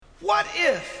What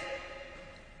if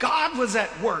God was at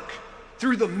work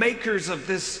through the makers of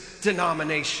this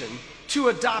denomination to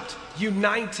adopt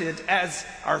United as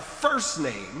our first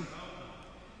name?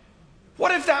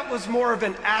 What if that was more of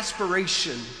an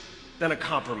aspiration than a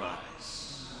compromise?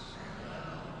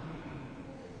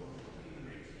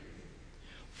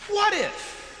 What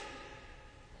if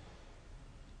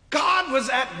God was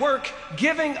at work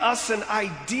giving us an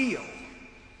ideal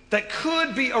that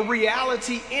could be a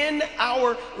reality in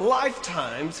our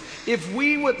lifetimes if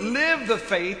we would live the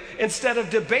faith instead of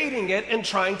debating it and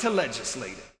trying to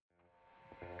legislate it?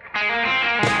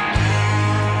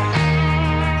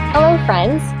 Hello,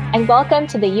 friends, and welcome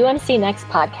to the UMC Next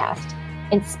podcast,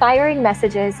 inspiring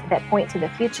messages that point to the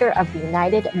future of the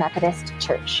United Methodist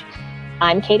Church.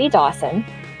 I'm Katie Dawson.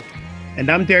 And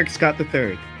I'm Derek Scott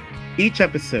III. Each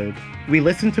episode, we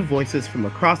listen to voices from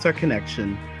across our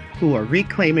connection who are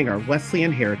reclaiming our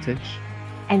Wesleyan heritage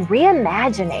and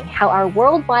reimagining how our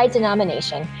worldwide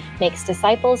denomination makes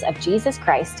disciples of Jesus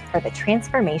Christ for the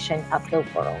transformation of the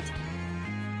world.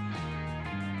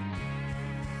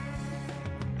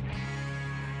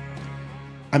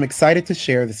 I'm excited to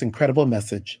share this incredible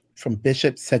message from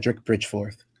Bishop Cedrick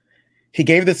Bridgeforth. He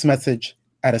gave this message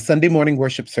at a Sunday morning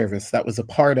worship service that was a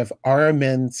part of our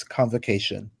men's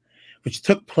convocation, which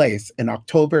took place in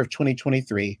October of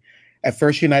 2023 at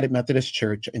First United Methodist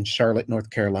Church in Charlotte,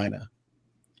 North Carolina.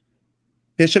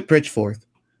 Bishop Bridgeforth,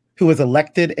 who was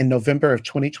elected in November of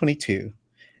 2022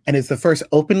 and is the first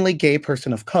openly gay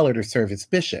person of color to serve as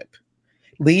bishop,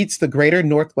 leads the greater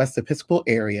Northwest Episcopal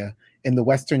area in the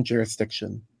Western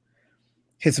jurisdiction.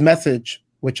 His message,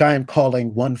 which I am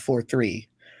calling 143,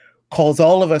 calls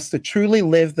all of us to truly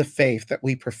live the faith that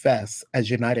we profess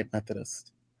as United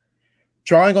Methodists.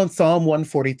 Drawing on Psalm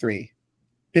 143,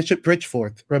 Bishop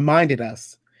Bridgeforth reminded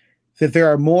us that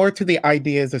there are more to the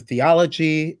ideas of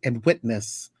theology and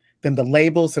witness than the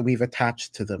labels that we've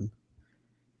attached to them.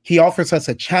 He offers us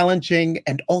a challenging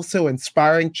and also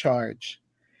inspiring charge,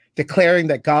 declaring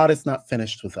that God is not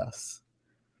finished with us.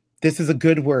 This is a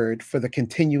good word for the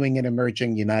continuing and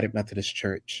emerging United Methodist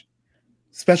Church.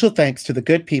 Special thanks to the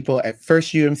good people at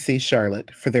First UMC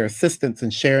Charlotte for their assistance in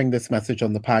sharing this message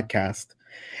on the podcast,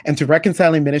 and to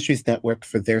Reconciling Ministries Network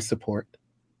for their support.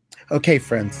 Okay,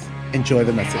 friends, enjoy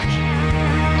the message.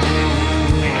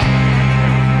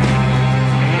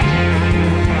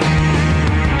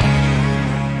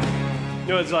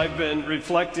 As I've been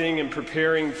reflecting and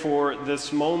preparing for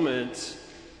this moment,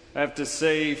 I have to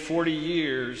say 40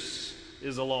 years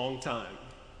is a long time.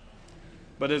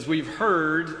 But as we've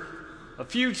heard a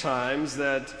few times,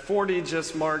 that 40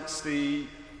 just marks the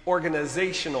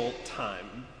organizational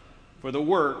time, for the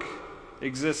work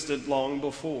existed long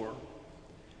before.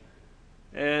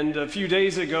 And a few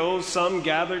days ago, some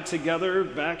gathered together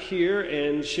back here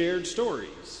and shared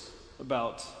stories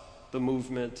about the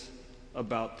movement,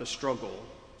 about the struggle.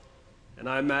 And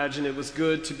I imagine it was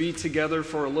good to be together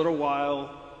for a little while,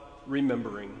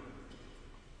 remembering.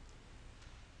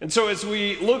 And so as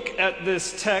we look at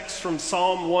this text from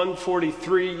Psalm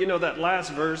 143, that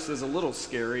last verse is a little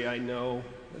scary, I know.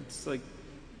 It's like,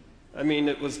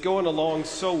 it was going along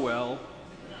so well.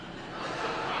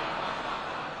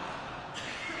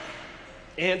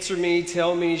 Answer me,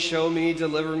 tell me, show me,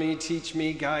 deliver me, teach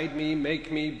me, guide me,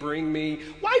 make me, bring me,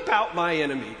 wipe out my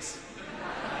enemies.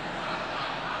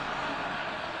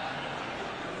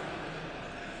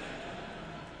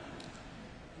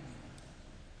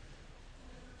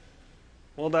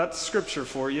 Well, that's scripture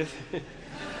for you.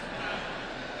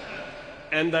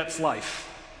 And that's life.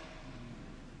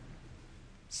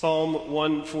 Psalm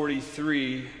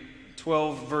 143,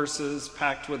 12 verses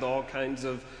packed with all kinds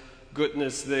of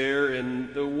goodness there,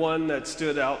 and the one that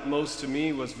stood out most to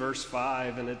me was verse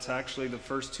 5, and it's actually the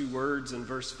first two words in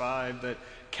verse 5 that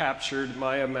captured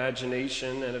my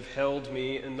imagination and have held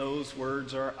me, and those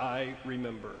words are, I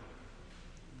remember.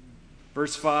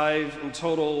 Verse 5 in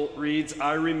total reads,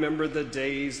 I remember the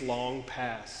days long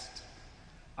past.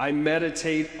 I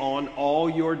meditate on all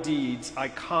your deeds. I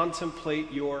contemplate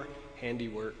your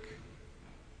handiwork.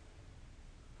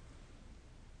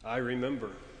 I remember.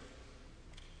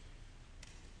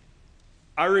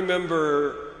 I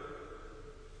remember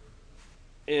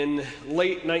in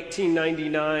late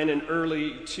 1999 and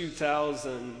early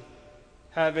 2000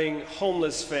 having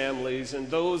homeless families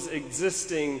and those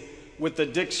existing with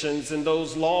addictions and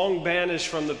those long banished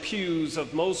from the pews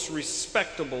of most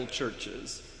respectable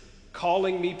churches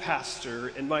calling me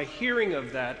pastor, and my hearing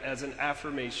of that as an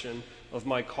affirmation of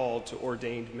my call to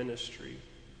ordained ministry.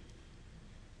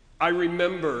 I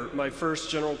remember my first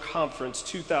general conference,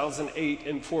 2008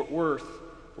 in Fort Worth,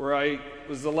 where I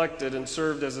was elected and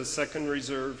served as a second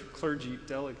reserve clergy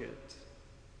delegate.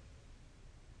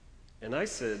 And I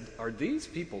said, are these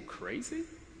people crazy?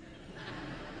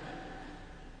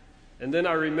 And then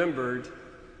I remembered,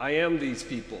 I am these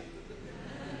people.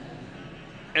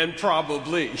 And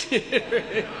probably.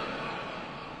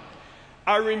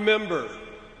 I remember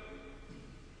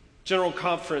General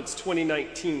Conference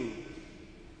 2019,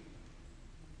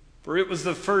 for it was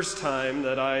the first time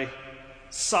that I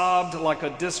sobbed like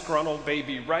a disgruntled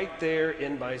baby right there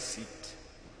in my seat.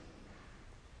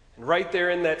 And right there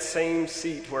in that same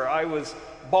seat where I was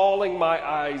bawling my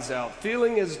eyes out,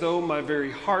 feeling as though my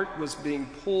very heart was being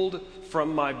pulled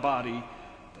from my body,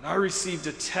 that I received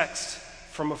a text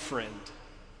from a friend.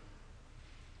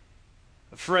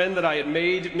 A friend that I had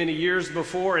made many years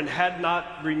before and had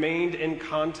not remained in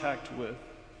contact with.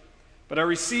 But I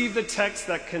received a text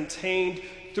that contained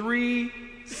 3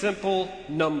 simple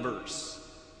numbers.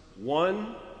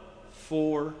 1,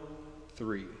 4,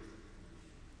 3.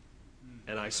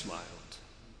 And I smiled.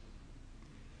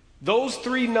 Those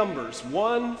 3 numbers,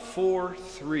 1, 4,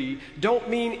 3, don't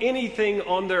mean anything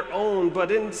on their own,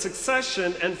 but in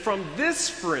succession, and from this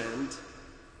friend,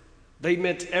 they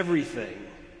meant everything.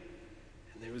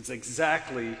 And it was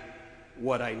exactly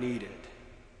what I needed.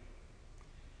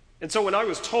 And so when I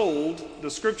was told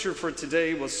the scripture for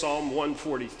today was Psalm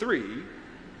 143,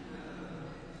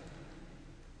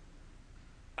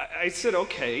 I said,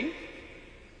 okay.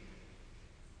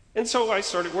 And so I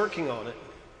started working on it.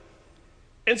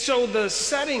 And so the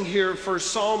setting here for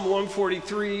Psalm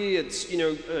 143, it's,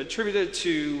 attributed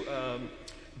to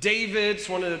David. It's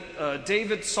one of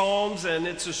David's Psalms, and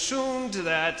it's assumed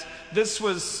that this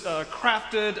was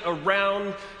crafted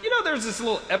around, there's this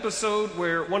little episode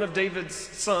where one of David's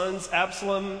sons,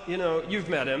 Absalom, you've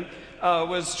met him,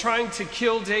 was trying to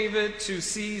kill David to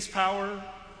seize power.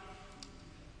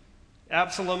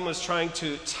 Absalom was trying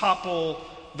to topple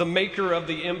the maker of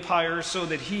the empire so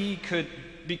that he could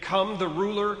become the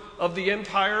ruler of the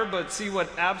empire. But see, what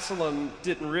Absalom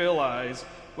didn't realize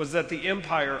was that the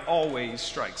empire always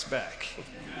strikes back.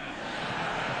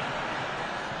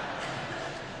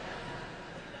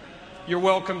 You're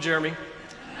welcome, Jeremy.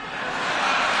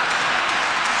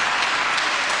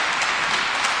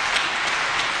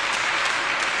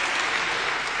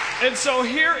 And so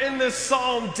here in this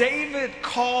psalm, David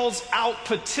calls out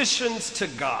petitions to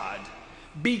God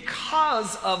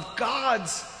because of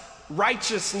God's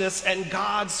righteousness and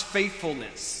God's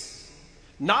faithfulness.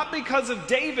 Not because of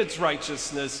David's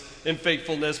righteousness and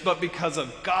faithfulness, but because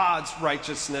of God's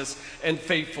righteousness and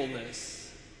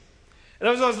faithfulness. And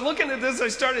as I was looking at this, I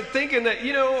started thinking that,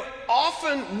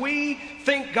 often we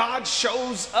think God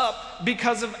shows up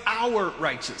because of our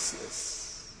righteousness.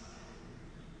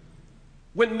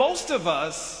 When most of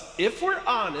us, if we're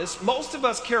honest, most of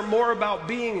us care more about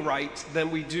being right than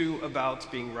we do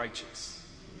about being righteous.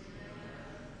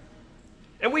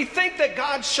 And we think that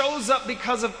God shows up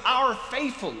because of our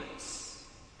faithfulness,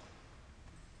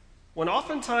 when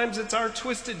oftentimes it's our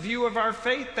twisted view of our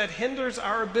faith that hinders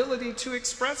our ability to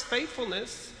express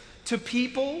faithfulness to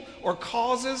people or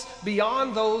causes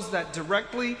beyond those that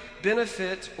directly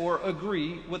benefit or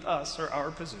agree with us or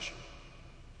our position.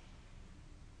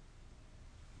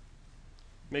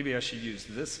 Maybe I should use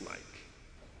this mic,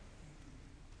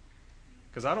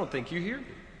 because I don't think you hear me.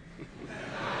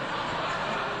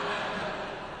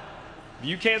 If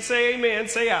you can't say amen,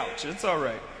 say ouch. It's all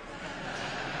right.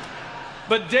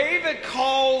 But David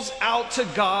calls out to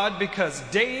God because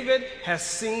David has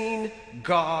seen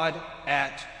God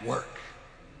at work.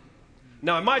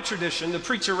 Now, in my tradition, the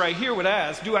preacher right here would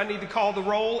ask, do I need to call the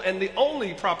roll? And the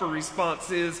only proper response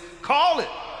is, call it.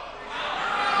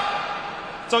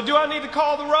 So do I need to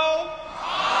call the roll?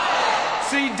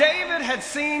 See, David had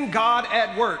seen God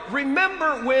at work.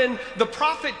 Remember when the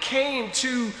prophet came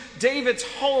to David's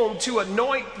home to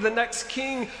anoint the next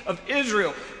king of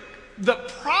Israel, the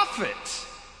prophet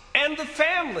and the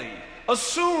family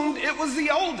assumed it was the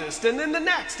oldest, and then the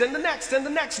next, and the next, and the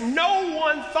next. No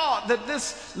one thought that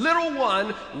this little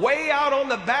one, way out on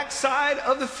the backside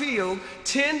of the field,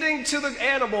 tending to the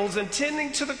animals and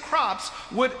tending to the crops,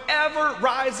 would ever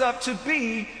rise up to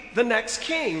be the next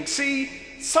king. See,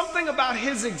 something about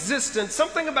his existence,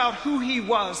 something about who he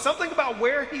was, something about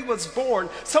where he was born,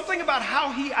 something about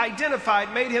how he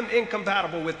identified made him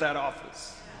incompatible with that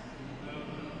office.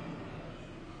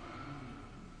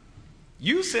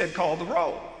 You said call the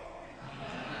roll.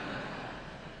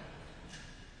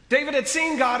 David had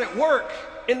seen God at work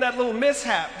in that little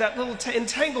mishap, that little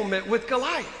entanglement with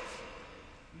Goliath.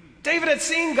 David had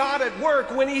seen God at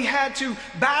work when he had to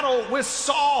battle with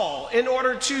Saul in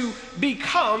order to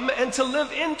become and to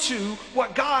live into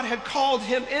what God had called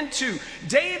him into.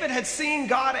 David had seen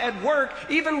God at work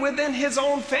even within his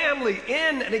own family,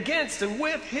 in and against and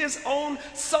with his own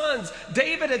sons.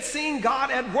 David had seen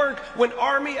God at work when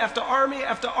army after army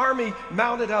after army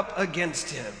mounted up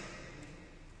against him.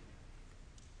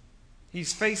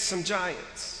 He's faced some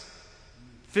giants,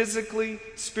 physically,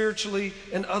 spiritually,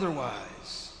 and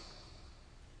otherwise.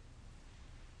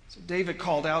 So David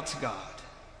called out to God.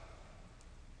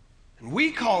 And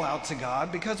we call out to God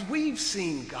because we've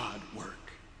seen God work.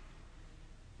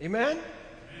 Amen? Amen.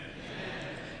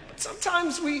 But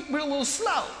sometimes we're a little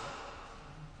slow.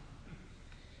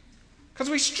 Because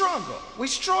we struggle. We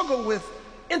struggle with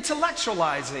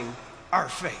intellectualizing our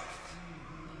faith.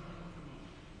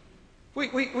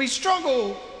 We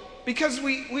struggle because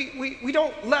we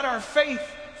don't let our faith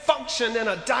function in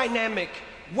a dynamic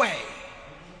way.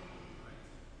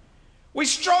 We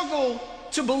struggle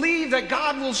to believe that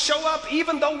God will show up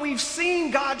even though we've seen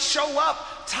God show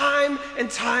up time and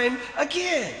time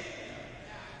again.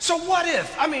 So what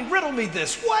if? Riddle me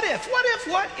this. What if,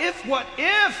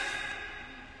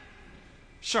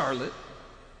 Charlotte,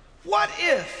 what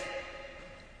if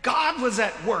God was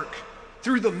at work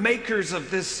through the makers of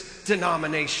this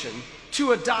denomination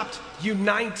to adopt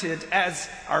United as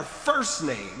our first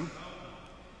name?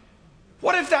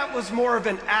 What if that was more of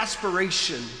an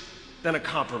aspiration than a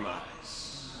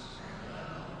compromise?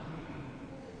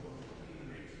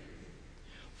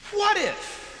 What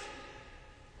if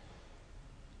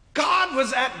God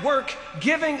was at work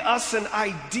giving us an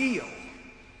ideal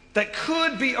that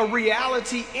could be a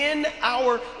reality in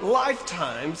our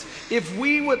lifetimes if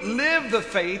we would live the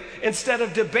faith instead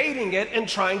of debating it and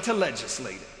trying to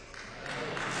legislate it?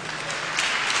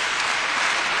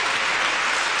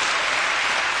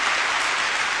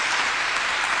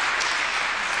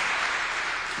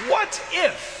 What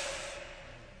if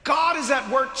God is at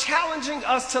work challenging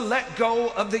us to let go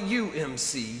of the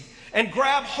UMC and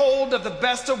grab hold of the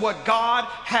best of what God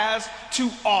has to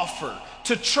offer,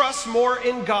 to trust more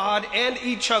in God and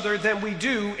each other than we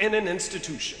do in an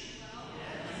institution?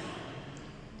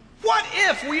 What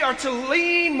if we are to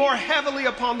lean more heavily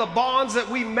upon the bonds that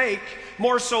we make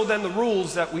more so than the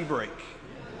rules that we break?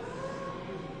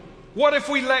 What if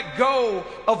we let go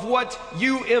of what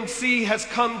UMC has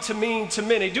come to mean to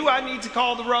many? Do I need to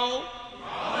call the roll?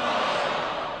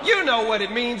 No. You know what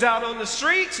it means out on the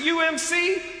streets.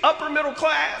 UMC, upper middle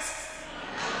class.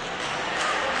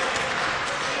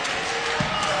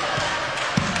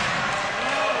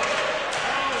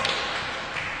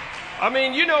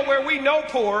 You know where we know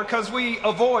poor because we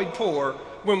avoid poor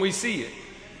when we see it.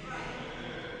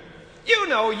 You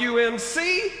know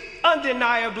UMC,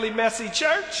 undeniably messy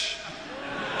church.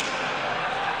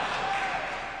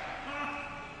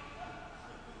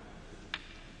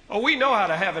 Oh, we know how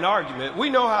to have an argument. We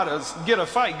know how to get a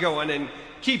fight going and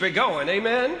keep it going.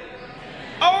 Amen?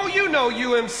 Oh, you know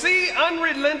UMC,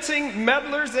 unrelenting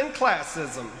meddlers in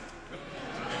classism.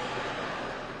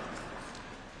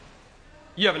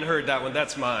 You haven't heard that one.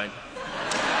 That's mine.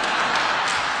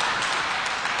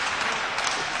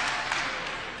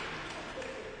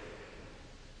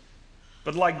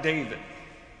 But like David,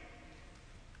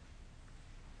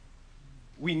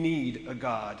 we need a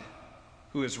God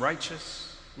who is righteous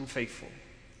and faithful.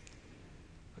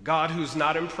 A God who's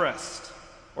not impressed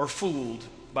or fooled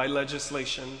by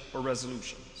legislation or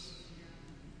resolutions.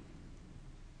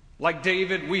 Like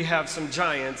David, we have some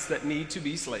giants that need to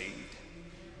be slayed.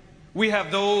 We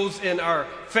have those in our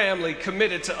family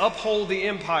committed to uphold the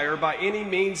empire by any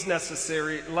means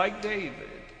necessary, like David.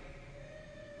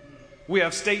 We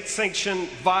have state-sanctioned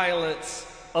violence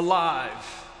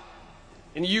alive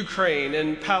in Ukraine,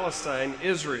 in Palestine,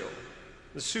 Israel,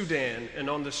 the Sudan, and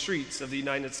on the streets of the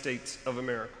United States of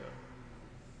America.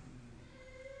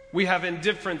 We have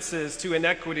indifferences to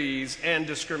inequities and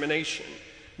discrimination.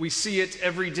 We see it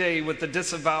every day with the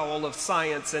disavowal of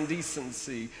science and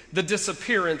decency, the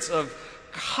disappearance of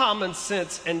common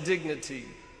sense and dignity,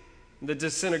 the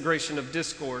disintegration of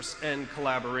discourse and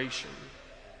collaboration.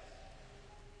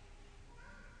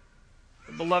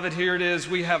 Beloved, here it is.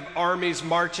 We have armies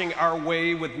marching our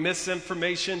way with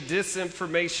misinformation,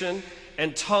 disinformation,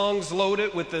 and tongues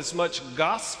loaded with as much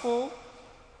gospel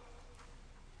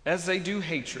as they do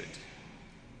hatred,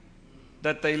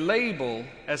 that they label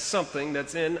as something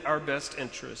that's in our best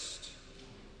interest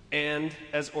and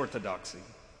as orthodoxy.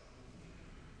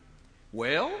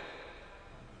 Well,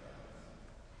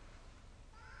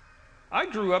 I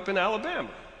grew up in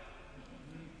Alabama.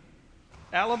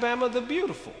 Alabama the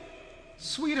beautiful.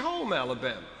 Sweet home,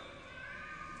 Alabama.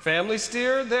 Family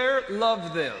steer there,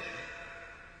 love them.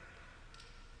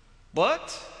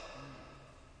 But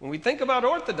when we think about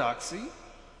orthodoxy,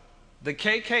 the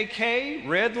KKK,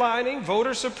 redlining,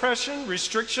 voter suppression,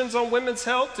 restrictions on women's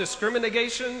health,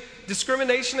 discrimination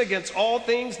against all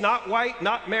things not white,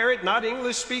 not married, not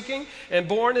English speaking, and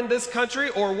born in this country,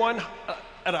 or one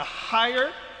at a higher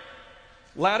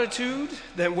latitude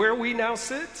than where we now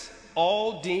sit,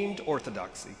 all deemed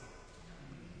orthodoxy.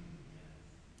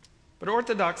 But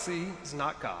orthodoxy is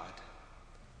not God.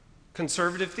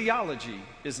 Conservative theology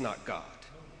is not God.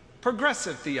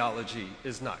 Progressive theology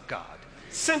is not God.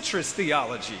 Centrist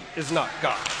theology is not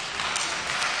God.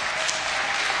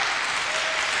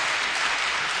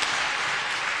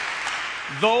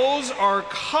 Those are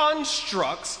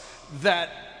constructs that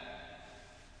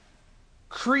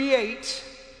create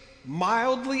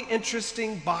mildly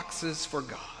interesting boxes for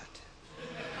God.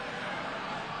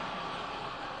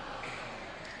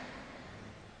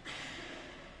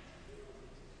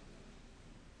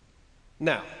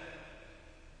 Now,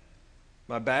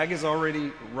 my bag is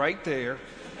already right there.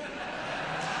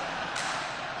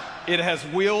 It has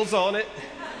wheels on it,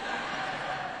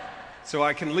 so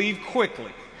I can leave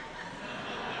quickly.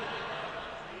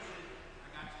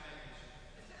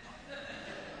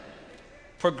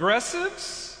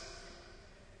 Progressives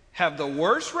have the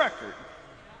worst record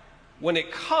when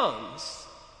it comes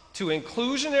to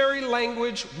inclusionary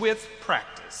language with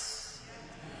practice.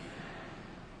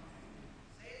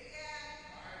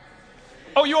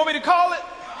 Oh, you want me to call it?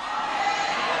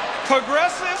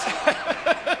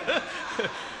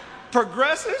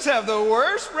 Progressives have the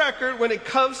worst record when it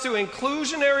comes to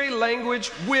inclusionary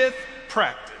language with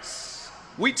practice.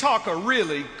 We talk a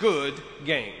really good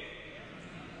game.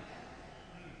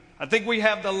 I think we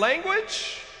have the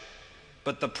language,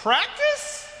 but the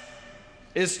practice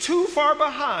is too far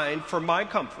behind for my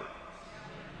comfort.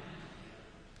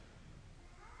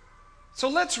 So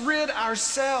let's rid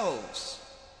ourselves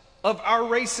of our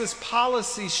racist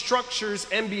policies, structures,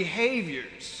 and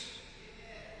behaviors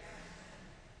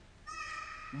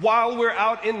while we're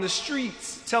out in the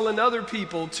streets telling other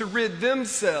people to rid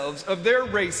themselves of their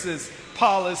racist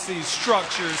policies,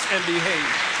 structures, and behaviors.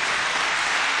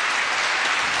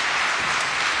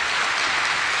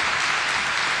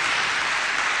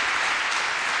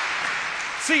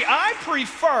 See,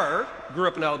 grew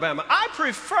up in Alabama, I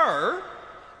prefer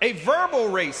a verbal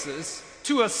racist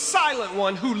to a silent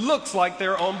one who looks like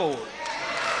they're on board.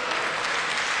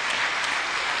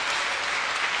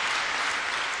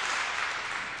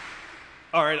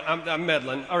 All right, I'm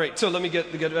meddling. All right, so let me get.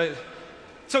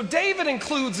 So David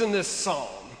includes in this psalm,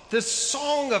 this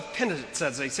song of penitence,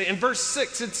 as they say. In verse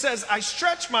 6, it says, I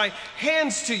stretch my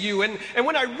hands to you. And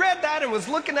when I read that and was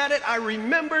looking at it, I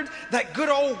remembered that good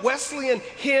old Wesleyan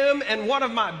hymn and one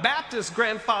of my Baptist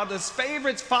grandfather's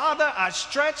favorites, Father, I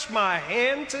stretch my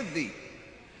hand to thee.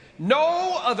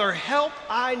 No other help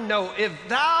I know. If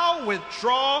thou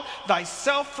withdraw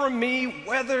thyself from me,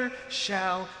 whither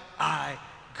shall I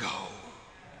go?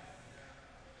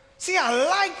 See, I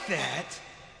like that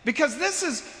because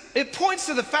it points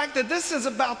to the fact that this is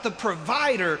about the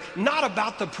provider, not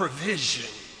about the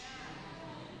provision.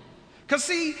 Because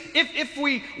see, if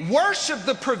we worship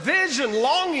the provision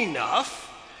long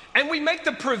enough and we make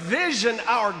the provision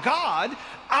our God,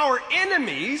 our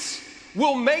enemies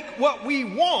will make what we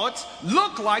want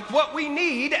look like what we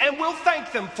need, and we'll thank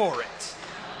them for it.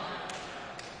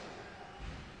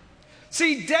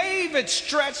 See, David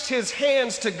stretched his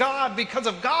hands to God because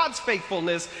of God's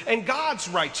faithfulness and God's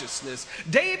righteousness.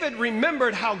 David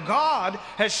remembered how God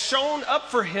has shown up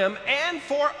for him and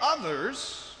for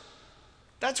others.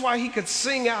 That's why he could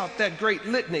sing out that great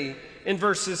litany in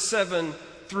verses 7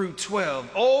 through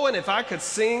 12. Oh, and if I could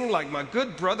sing like my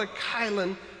good brother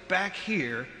Kylan back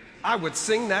here, I would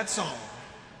sing that song.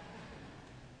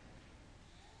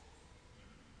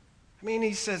 I mean,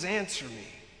 he says, answer me,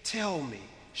 tell me,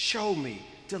 show me,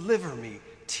 deliver me,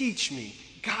 teach me,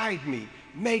 guide me,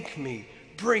 make me,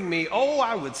 bring me. Oh,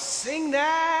 I would sing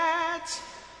that.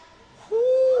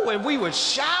 Woo, and we would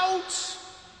shout.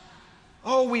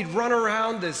 Oh, we'd run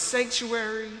around this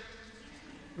sanctuary.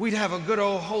 We'd have a good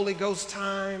old Holy Ghost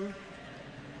time.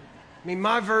 I mean,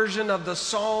 my version of the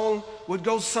song would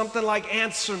go something like,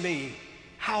 answer me,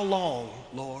 how long,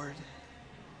 Lord?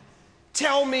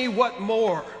 Tell me what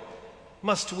more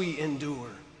must we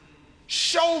endure?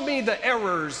 Show me the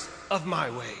errors of my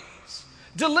ways.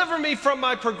 Deliver me from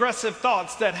my progressive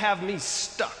thoughts that have me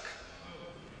stuck.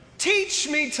 Teach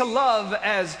me to love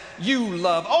as you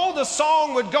love. Oh, the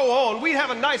song would go on. We'd have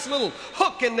a nice little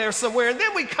hook in there somewhere. And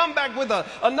then we'd come back with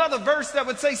another verse that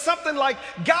would say something like,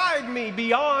 guide me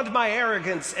beyond my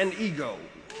arrogance and ego.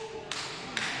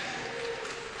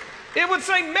 It would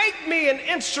say, make me an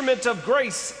instrument of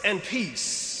grace and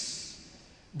peace.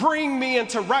 Bring me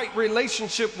into right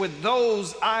relationship with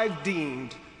those I've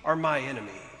deemed are my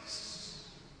enemies.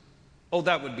 Oh,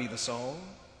 that would be the song.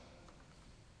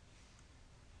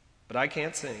 But I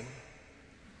can't sing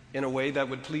in a way that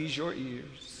would please your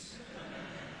ears.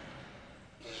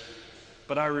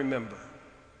 But I remember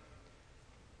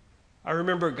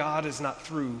God is not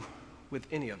through with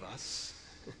any of us.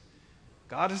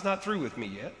 God is not through with me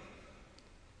yet.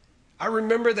 I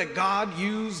remember that God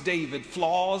used David,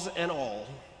 flaws and all.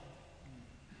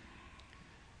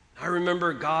 I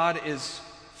remember God is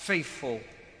faithful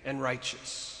and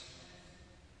righteous,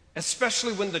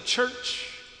 especially when the church,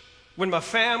 when my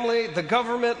family, the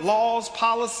government, laws,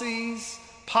 policies,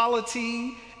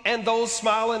 polity, and those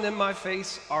smiling in my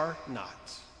face are not.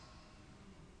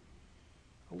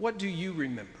 What do you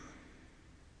remember?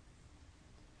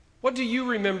 What do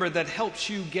you remember that helps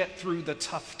you get through the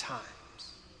tough times?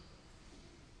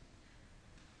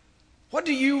 What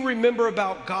do you remember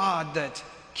about God that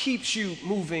keeps you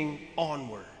moving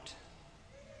onward?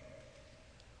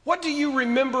 What do you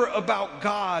remember about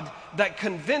God that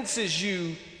convinces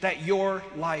you that your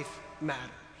life matters?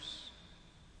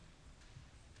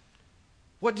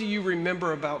 What do you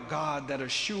remember about God that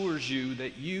assures you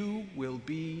that you will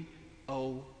be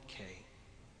okay?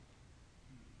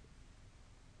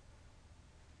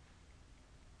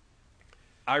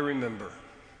 I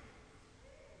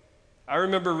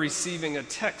remember receiving a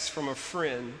text from a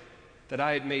friend that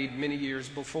I had made many years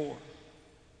before.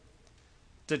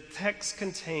 The text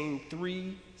contained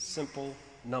 3 simple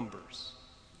numbers: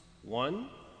 1,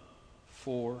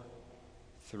 4,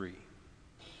 3.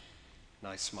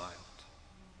 And I smiled.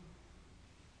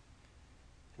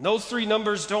 And those 3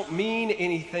 numbers don't mean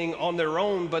anything on their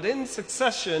own, but in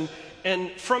succession,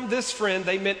 and from this friend,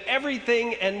 they meant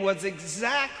everything and was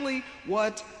exactly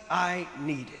what I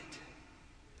needed.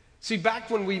 See, back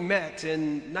when we met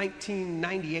in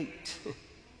 1998,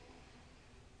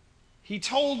 he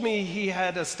told me he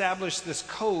had established this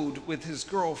code with his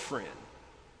girlfriend.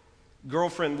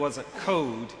 Girlfriend wasn't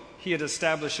code. He had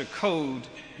established a code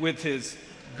with his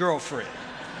girlfriend.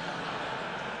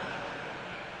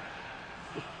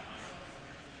 It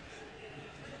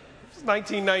was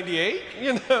 1998,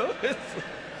 you know.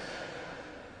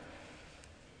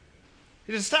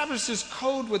 He established this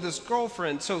code with his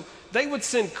girlfriend, so they would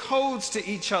send codes to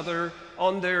each other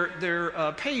on their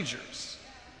pagers.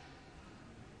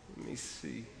 Let me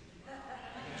see.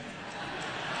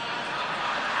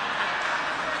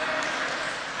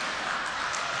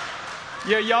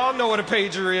 Yeah, y'all know what a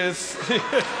pager is.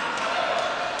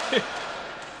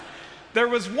 There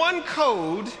was one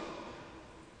code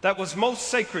that was most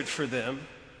sacred for them,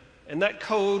 and that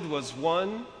code was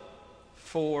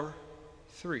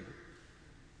 143.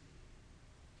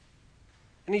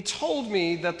 And he told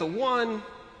me that the 1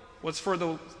 was for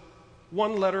the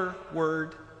 1-letter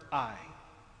word I.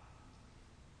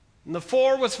 And the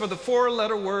 4 was for the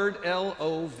 4-letter word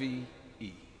LOVE.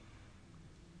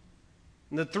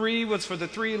 And the 3 was for the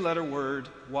 3-letter word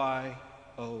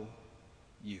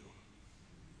YOU.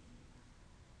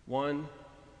 1,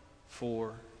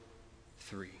 4,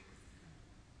 3.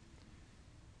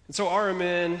 And so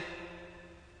RMN,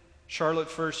 Charlotte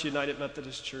First United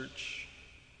Methodist Church,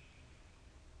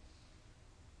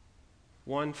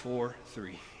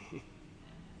 143.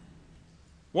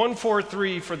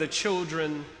 143 for the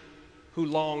children who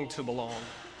long to belong.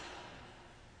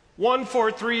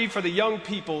 143 for the young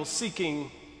people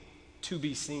seeking to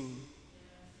be seen.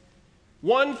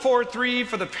 143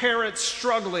 for the parents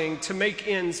struggling to make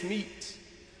ends meet.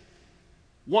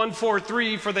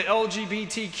 143 for the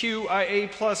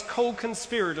LGBTQIA+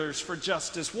 co-conspirators for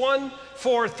justice.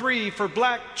 143 for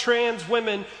Black trans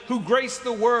women who grace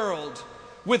the world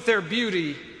with their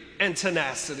beauty and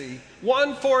tenacity.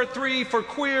 143 for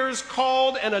queers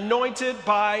called and anointed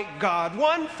by God.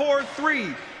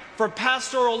 143 for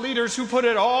pastoral leaders who put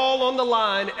it all on the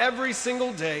line every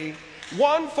single day.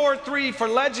 143 for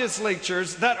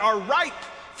legislatures that are ripe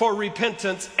for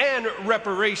repentance and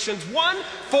reparations.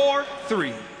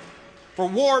 143 for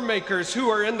war makers who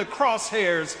are in the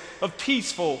crosshairs of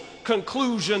peaceful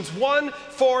conclusions.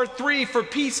 143 for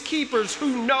peacekeepers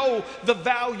who know the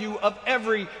value of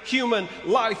every human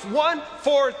life.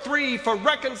 143 for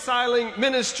Reconciling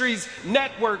Ministries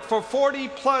Network for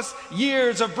 40+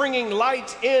 years of bringing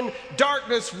light in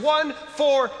darkness.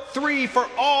 143 for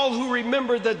all who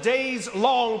remember the days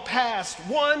long past.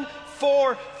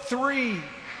 143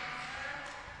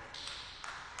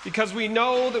 because we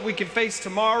know that we can face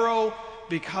tomorrow,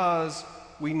 because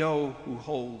we know who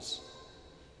holds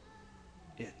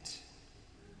it.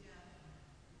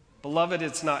 Beloved,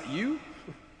 it's not you,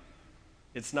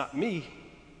 it's not me,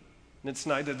 and it's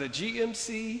neither the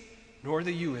GMC nor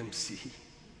the UMC.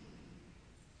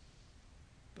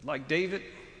 But like David,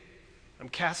 I'm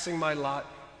casting my lot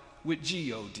with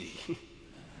G-O-D.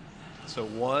 So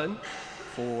 1,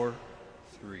 4,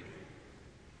 3.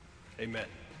 Amen.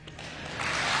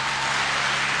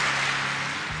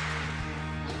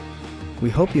 We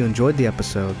hope you enjoyed the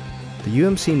episode. The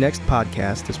UMC Next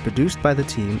podcast is produced by the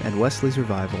team at Wesley's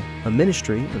Revival, a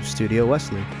ministry of Studio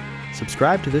Wesley.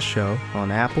 Subscribe to this show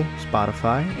on Apple,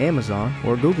 Spotify, Amazon,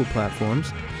 or Google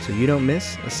platforms so you don't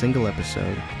miss a single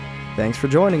episode. Thanks for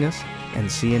joining us,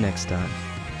 and see you next time.